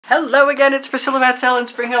Hello again, it's Priscilla Batzell in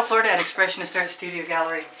Spring Hill, Florida at Expressionist Art Studio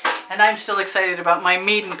Gallery. And I'm still excited about my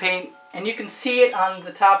Meeden paint. And you can see it on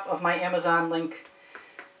the top of my Amazon link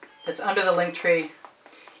that's under the link tree.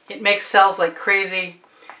 It makes cells like crazy.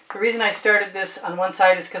 The reason I started this on one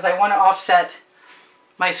side is because I want to offset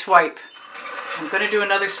my swipe. I'm going to do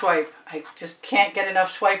another swipe. I just can't get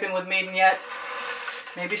enough swiping with Meeden yet.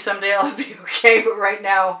 Maybe someday I'll be okay, but right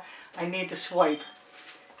now I need to swipe.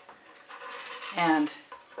 And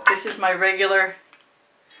this is my regular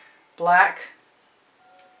black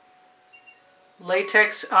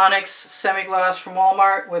latex onyx semi-gloss from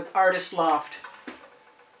Walmart with Artist Loft.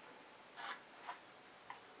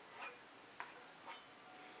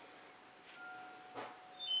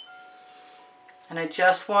 And I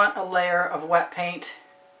just want a layer of wet paint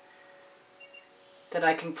that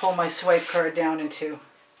I can pull my swipe card down into.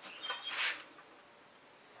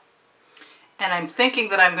 And I'm thinking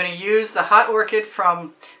that I'm going to use the Hot Orchid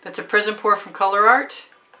that's a Prism Pour from Color Art.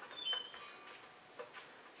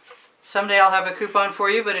 Someday I'll have a coupon for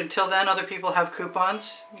you, but until then other people have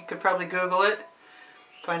coupons. You could probably Google it,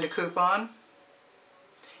 find a coupon.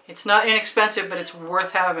 It's not inexpensive, but it's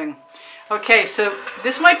worth having. Okay, so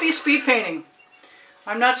this might be speed painting.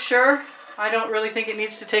 I'm not sure. I don't really think it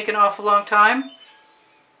needs to take an awful long time.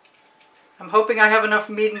 I'm hoping I have enough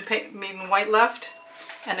Meeden white left.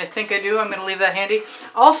 And I think I do. I'm going to leave that handy.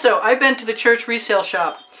 Also, I've been to the church resale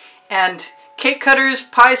shop. And cake cutters,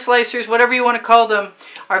 pie slicers, whatever you want to call them,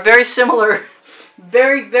 are very similar.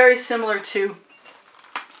 Very, very similar to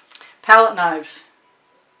palette knives.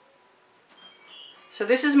 So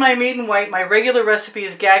this is my Meeden white. My regular recipe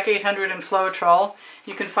is GAC 800 and Floetrol.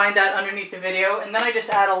 You can find that underneath the video. And then I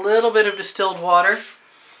just add a little bit of distilled water.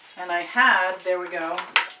 And there we go.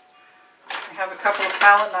 I have a couple of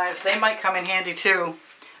palette knives. They might come in handy too.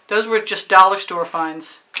 Those were just dollar store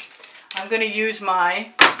finds. I'm going to use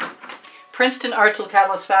my Princeton Art Tool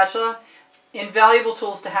Catalyst spatula. Invaluable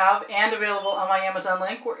tools to have and available on my Amazon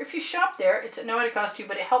link. Or if you shop there, it's at no added cost to you,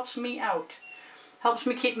 but it helps me out. Helps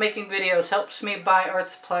me keep making videos. Helps me buy art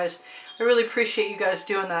supplies. I really appreciate you guys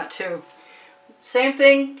doing that too. Same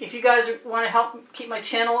thing, if you guys want to help keep my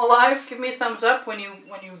channel alive, give me a thumbs up when you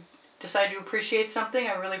decide you appreciate something.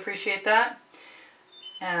 I really appreciate that.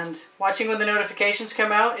 And watching when the notifications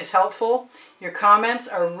come out is helpful. Your comments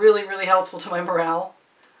are really, really helpful to my morale.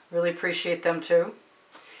 Really appreciate them too.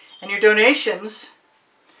 And your donations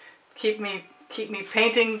keep me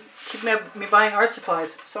painting, keep me buying art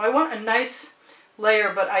supplies. So I want a nice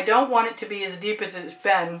layer, but I don't want it to be as deep as it's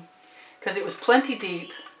been, because it was plenty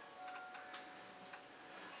deep.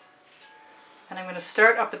 And I'm going to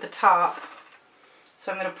start up at the top.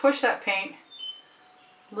 So I'm going to push that paint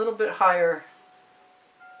a little bit higher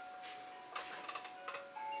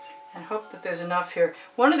and hope that there's enough here.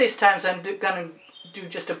 One of these times I'm going to do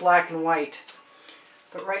just a black and white.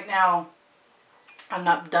 But right now I'm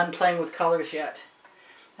not done playing with colors yet.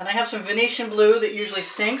 And I have some Venetian blue that usually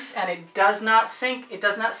sinks, and it does not sink. It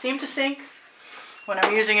does not seem to sink when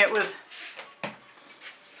I'm using it with...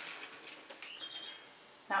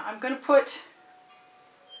 Now I'm going to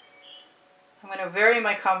vary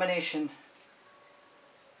my combination.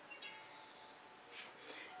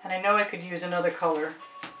 And I know I could use another color.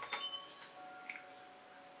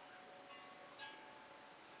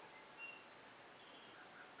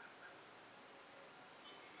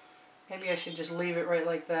 Maybe I should just leave it right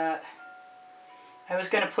like that. I was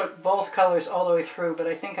going to put both colors all the way through, but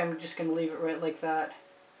I think I'm just going to leave it right like that.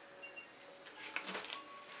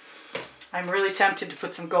 I'm really tempted to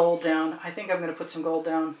put some gold down. I think I'm going to put some gold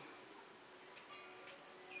down.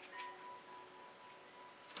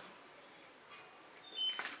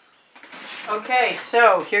 Okay,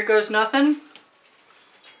 so here goes nothing.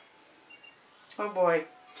 Oh boy.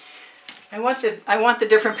 I want the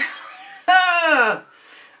different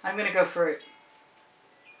I'm going to go for it.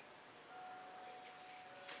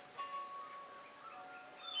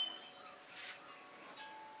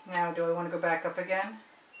 Now, do I want to go back up again?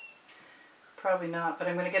 Probably not, but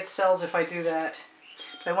I'm going to get cells if I do that.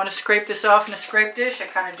 Do I want to scrape this off in a scrape dish? I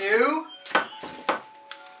kind of do.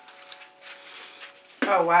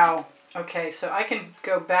 Oh, wow. Okay, so I can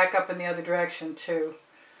go back up in the other direction too.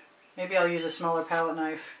 Maybe I'll use a smaller palette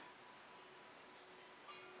knife.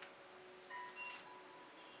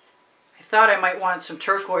 I thought I might want some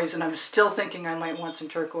turquoise, and I'm still thinking I might want some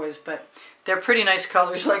turquoise, but they're pretty nice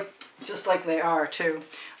colors, just like they are too.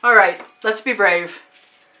 All right, let's be brave.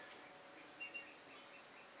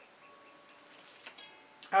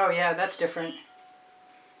 Oh yeah, that's different.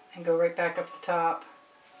 And go right back up the top.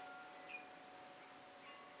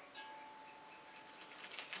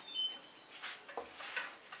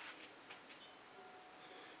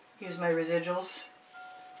 use my residuals.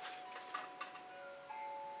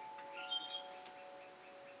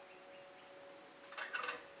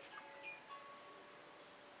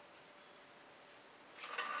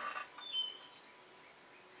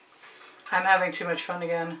 I'm having too much fun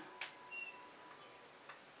again.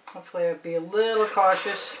 Hopefully I'll be a little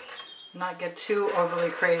cautious, not get too overly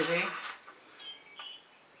crazy.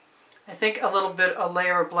 I think a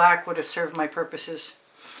layer of black would have served my purposes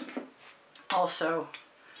also,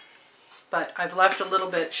 but I've left a little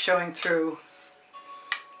bit showing through.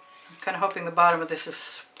 I'm kind of hoping the bottom of this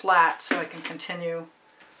is flat so I can continue.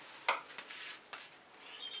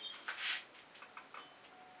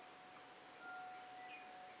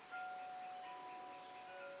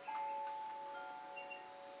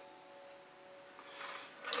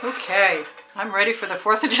 Okay, I'm ready for the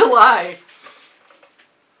 4th of July.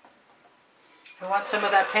 I want some of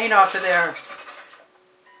that paint off of there.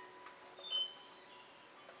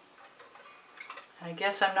 I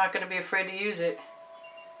guess I'm not going to be afraid to use it.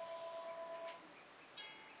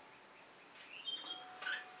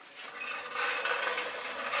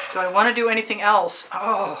 Do I want to do anything else?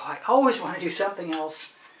 Oh, I always want to do something else.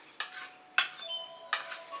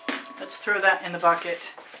 Let's throw that in the bucket.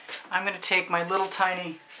 I'm going to take my little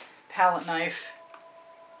tiny palette knife.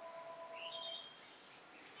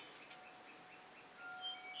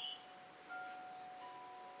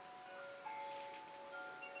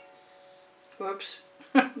 Oops.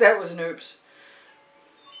 That was an oops.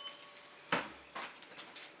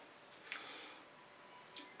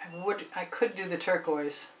 I could do the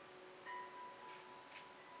turquoise.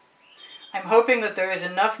 I'm hoping that there is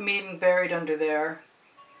enough Meeden buried under there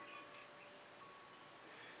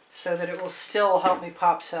so that it will still help me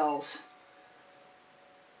pop cells.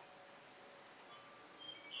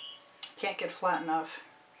 Can't get flat enough.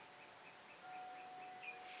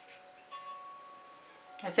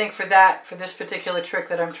 I think for this particular trick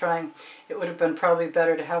that I'm trying, it would have been probably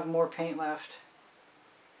better to have more paint left.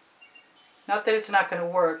 Not that it's not going to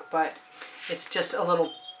work, but it's just a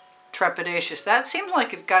little trepidatious. That seems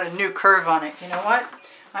like it got a new curve on it. You know what?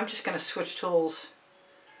 I'm just going to switch tools.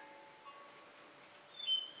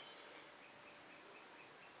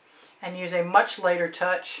 And use a much lighter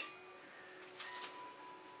touch.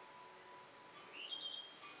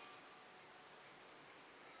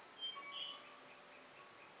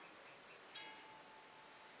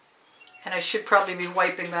 And I should probably be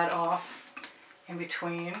wiping that off in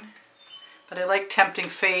between. But I like tempting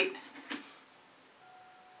fate.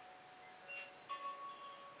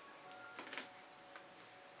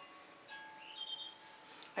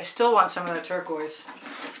 I still want some of that turquoise.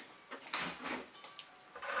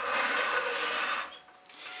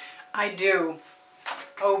 I do.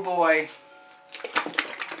 Oh boy.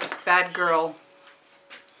 Bad girl.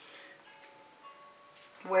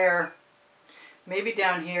 Where maybe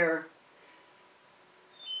down here,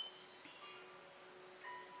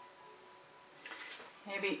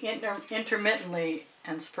 maybe intermittently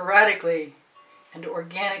and sporadically and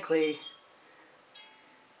organically,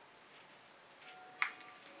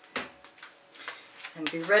 and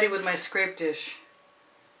be ready with my scrape dish.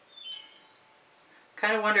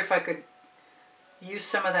 Kind of wonder if I could use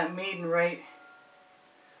some of that Meeden right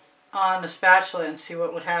on the spatula and see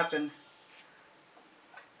what would happen.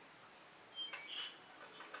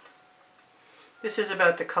 This is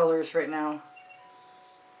about the colors right now.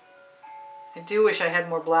 I do wish I had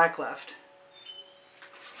more black left.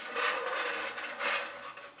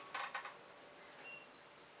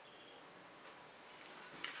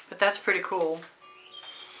 But that's pretty cool.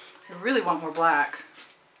 I really want more black.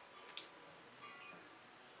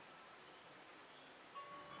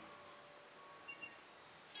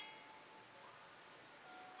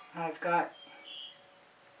 I've got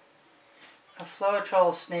a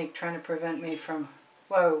Floetrol snake trying to prevent me from...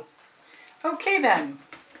 Whoa. Okay then.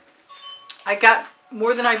 I got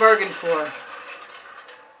more than I bargained for.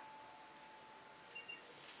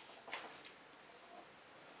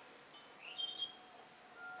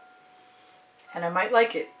 And I might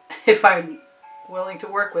like it if I'm willing to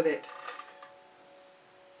work with it.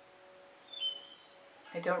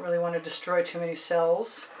 I don't really want to destroy too many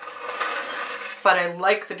cells. But I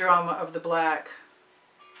like the drama of the black.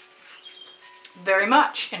 Very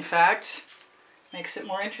much, in fact. Makes it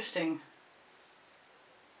more interesting.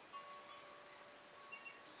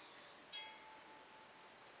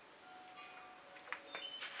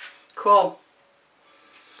 Cool.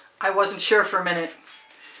 I wasn't sure for a minute,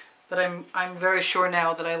 but I'm very sure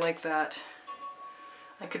now that I like that.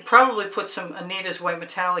 I could probably put some Anita's White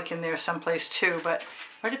Metallic in there someplace too, but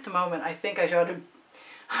right at the moment I think I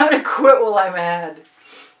ought to quit while I'm ahead.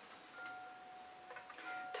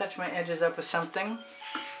 touch my edges up with something.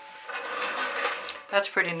 That's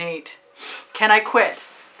pretty neat. Can I quit?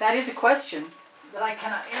 That is a question that I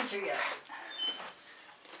cannot answer yet.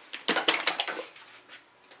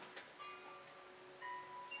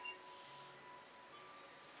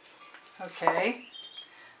 Okay,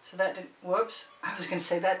 so that did, whoops, I was going to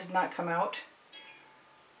say that did not come out.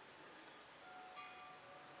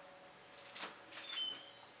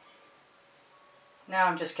 Now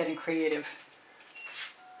I'm just getting creative.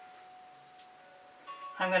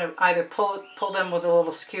 I'm going to either pull them with a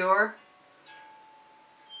little skewer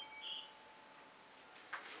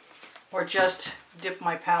or just dip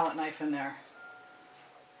my palette knife in there.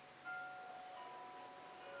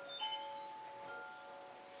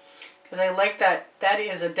 Because I like that. That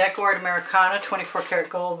is a Decor Americana 24 karat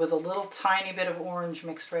gold with a little tiny bit of orange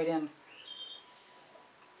mixed right in.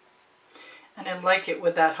 And I like it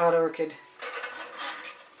with that hot orchid.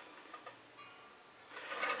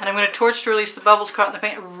 And I'm going to torch to release the bubbles caught in the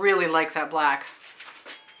paint. I really like that black.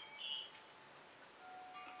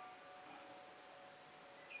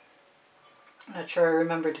 I'm not sure I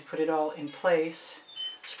remembered to put it all in place.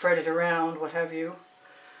 Spread it around, what have you.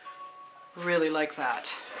 Really like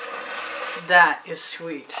that. That is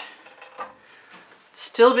sweet.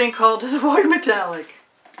 Still being called to the white metallic.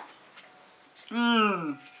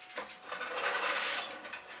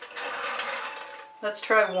 Let's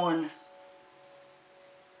try one.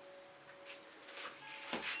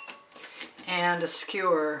 And a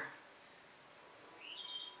skewer.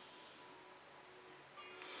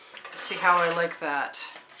 Let's see how I like that.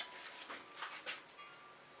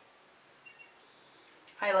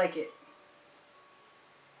 I like it.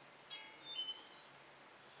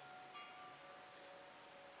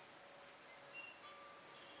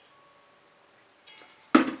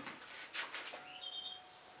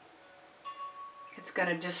 It's going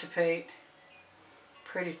to dissipate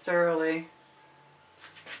pretty thoroughly.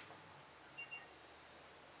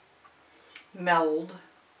 Meld.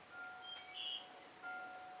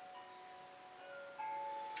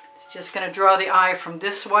 It's just going to draw the eye from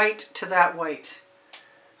this white to that white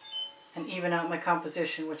and even out my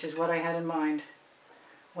composition, which is what I had in mind,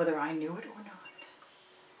 whether I knew it or not.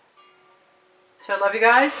 So I love you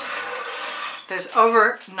guys. There's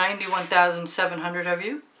over 91,700 of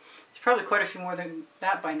you. It's probably quite a few more than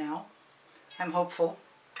that by now. I'm hopeful.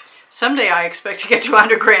 Someday I expect to get to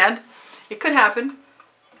 100 grand. It could happen.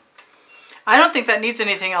 I don't think that needs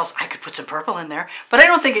anything else. I could put some purple in there, but I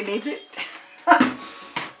don't think it needs it.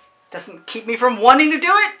 Doesn't keep me from wanting to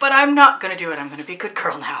do it, but I'm not going to do it. I'm going to be a good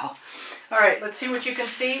girl now. All right, let's see what you can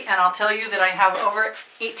see, and I'll tell you that I have over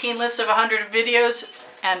 18 lists of 100 videos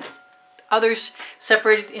and others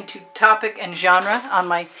separated into topic and genre on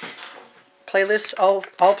my playlists, all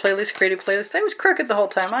playlists, creative playlists. I was crooked the whole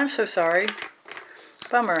time. I'm so sorry.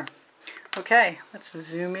 Bummer. Okay, let's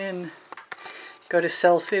zoom in. Go to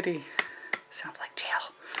Cell City. Sounds like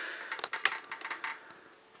jail.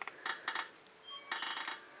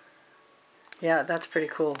 Yeah, that's pretty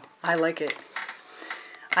cool. I like it.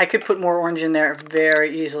 I could put more orange in there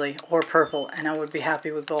very easily, or purple, and I would be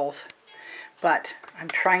happy with both. But I'm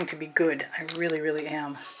trying to be good. I really, really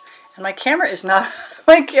am. And my camera is not,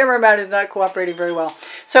 my camera mount is not cooperating very well.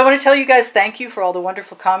 So I want to tell you guys thank you for all the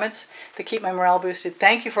wonderful comments that keep my morale boosted.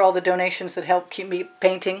 Thank you for all the donations that help keep me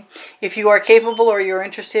painting. If you are capable or you're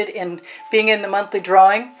interested in being in the monthly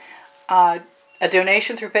drawing, a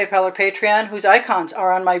donation through PayPal or Patreon, whose icons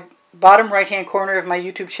are on my bottom right-hand corner of my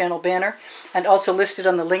YouTube channel banner and also listed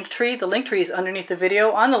on the link tree. The link tree is underneath the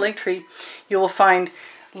video. On the link tree, you will find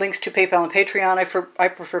links to PayPal and Patreon. I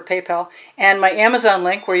prefer PayPal. And my Amazon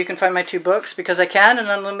link, where you can find my 2 books, Because I Can and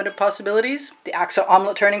Unlimited Possibilities. The Axo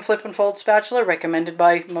Omelette Turning Flip and Fold Spatula, recommended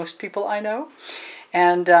by most people I know.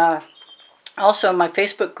 And also my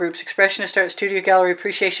Facebook groups, Expressionist Art Studio Gallery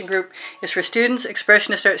Appreciation Group is for students.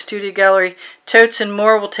 Expressionist Art Studio Gallery Totes and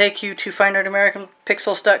More will take you to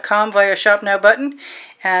fineartamericanpixels.com via Shop Now button.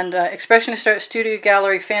 And Expressionist Art Studio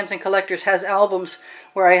Gallery Fans and Collectors has albums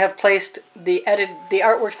where I have placed the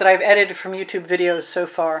artworks that I've edited from YouTube videos so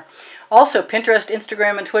far. Also, Pinterest,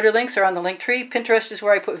 Instagram, and Twitter links are on the link tree. Pinterest is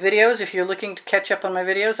where I put videos. If you're looking to catch up on my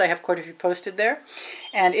videos, I have quite a few posted there.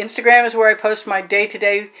 And Instagram is where I post my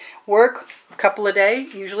day-to-day work, a couple a day,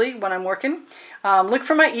 usually, when I'm working. Look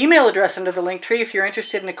for my email address under the link tree if you're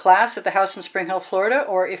interested in a class at the house in Spring Hill, Florida,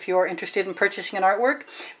 or if you're interested in purchasing an artwork.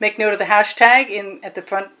 Make note of the hashtag at the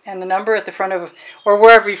front and the number at the front of, or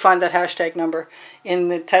wherever you find that hashtag number in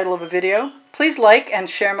the title of a video. Please like and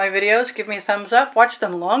share my videos. Give me a thumbs up. Watch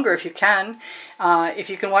them longer if you can. If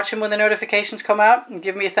you can watch them when the notifications come out, and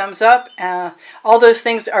give me a thumbs up. All those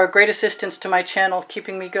things are a great assistance to my channel,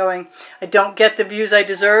 keeping me going. I don't get the views I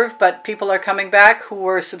deserve, but people are coming back who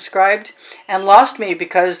were subscribed and lost me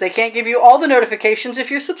because they can't give you all the notifications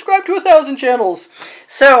if you're subscribed to 1,000 channels.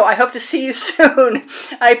 So I hope to see you soon.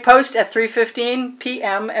 I post at 3:15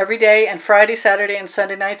 p.m. every day, and Friday, Saturday, and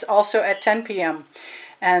Sunday nights also at 10 p.m.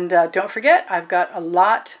 And don't forget, I've got a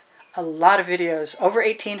lot of videos, over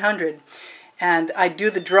 1,800. And I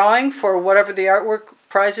do the drawing for whatever the artwork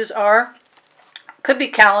prizes are. Could be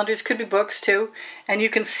calendars, could be books too. And you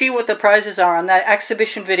can see what the prizes are on that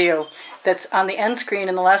exhibition video that's on the end screen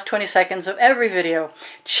in the last 20 seconds of every video.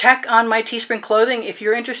 Check on my Teespring clothing if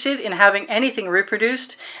you're interested in having anything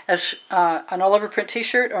reproduced as an all-over print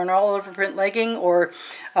t-shirt or an all-over print legging or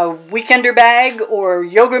a weekender bag or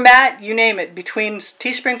yoga mat, you name it. Between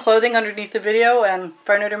Teespring clothing underneath the video and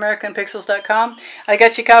FireNerdAmericanPixels.com, I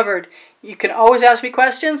got you covered. You can always ask me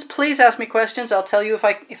questions. Please ask me questions. I'll tell you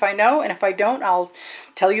if I know, and if I don't, I'll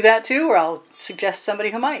tell you that too, or I'll suggest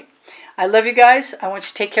somebody who might. I love you guys. I want you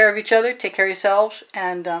to take care of each other, take care of yourselves,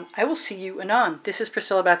 and I will see you anon. This is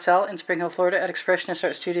Priscilla Batzell in Spring Hill, Florida at Expressionist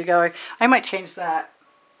Art Studio Gallery. I might change that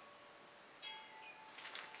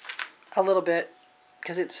a little bit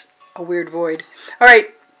because it's a weird void. All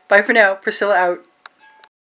right, bye for now. Priscilla out.